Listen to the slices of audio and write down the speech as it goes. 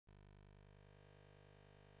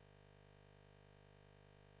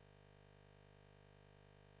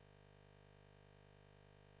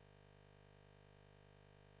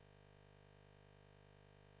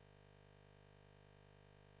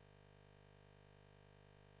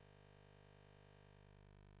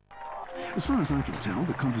As far as I can tell,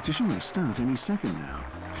 the competition may start any second now.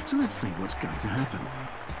 So let's see what's going to happen.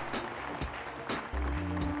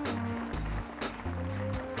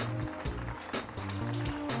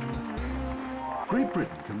 Great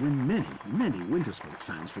Britain can win many winter sport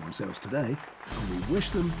fans for themselves today, and we wish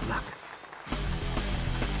them luck.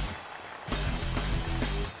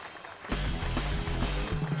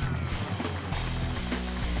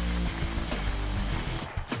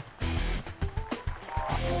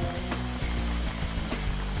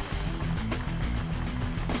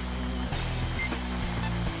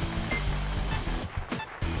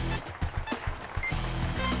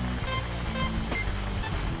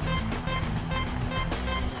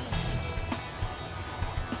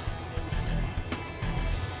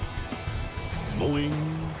 Boing.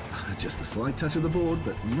 Just a slight touch of the board,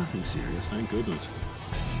 but nothing serious. Thank goodness.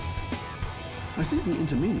 I think the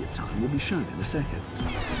intermediate time will be shown in a second.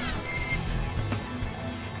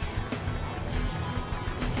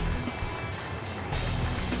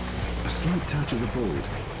 A slight touch of the board.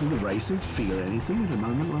 Do the racers feel anything at a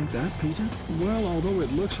moment like that, Peter? Well, although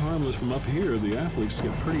it looks harmless from up here, the athletes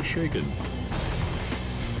get pretty shaken.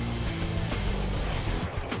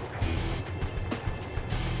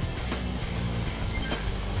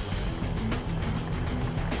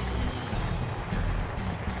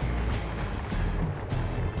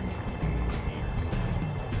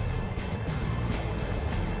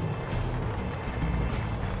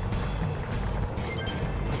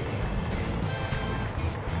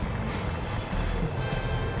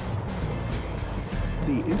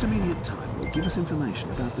 The intermediate time will give us information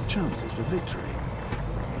about the chances for victory.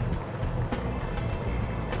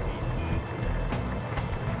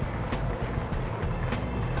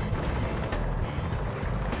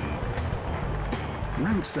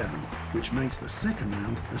 Round 7, which makes the second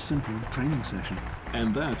round a simple training session.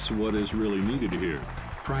 And that's what is really needed here.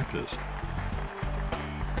 Practice.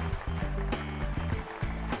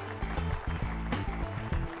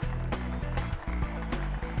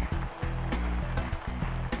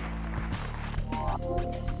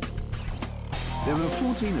 There are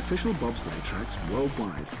 14 official bobsleigh tracks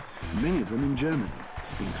worldwide, many of them in Germany,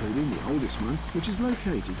 including the oldest one, which is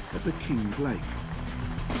located at the King's Lake.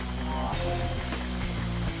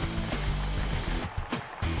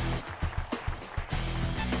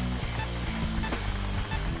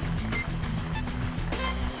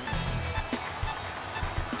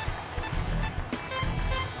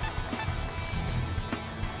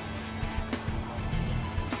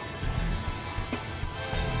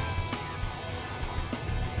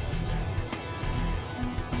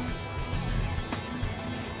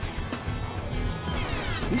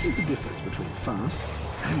 This is the difference between fast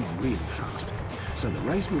and really fast. So the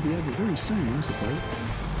race will be over very soon, I suppose.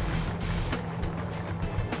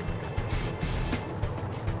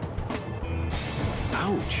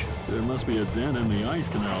 Ouch! There must be a dent in the ice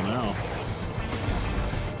canal now.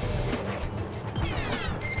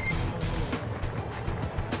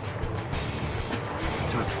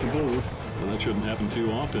 Touch the board. Well, that shouldn't happen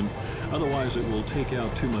too often. Otherwise, it will take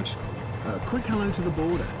out too much. A quick hello to the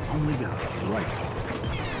board and on we go. Right.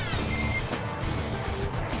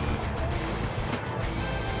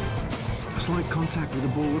 A slight contact with the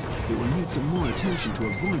board. We will need some more attention to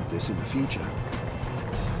avoid this in the future.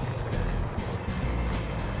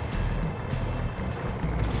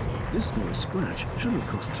 This small scratch shouldn't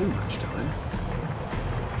cost too much time.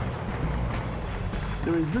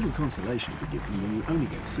 There is little consolation to be given when you only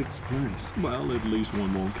get 6th place. Well, at least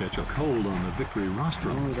one won't catch a cold on the victory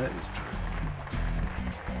rostrum. Oh, that is true.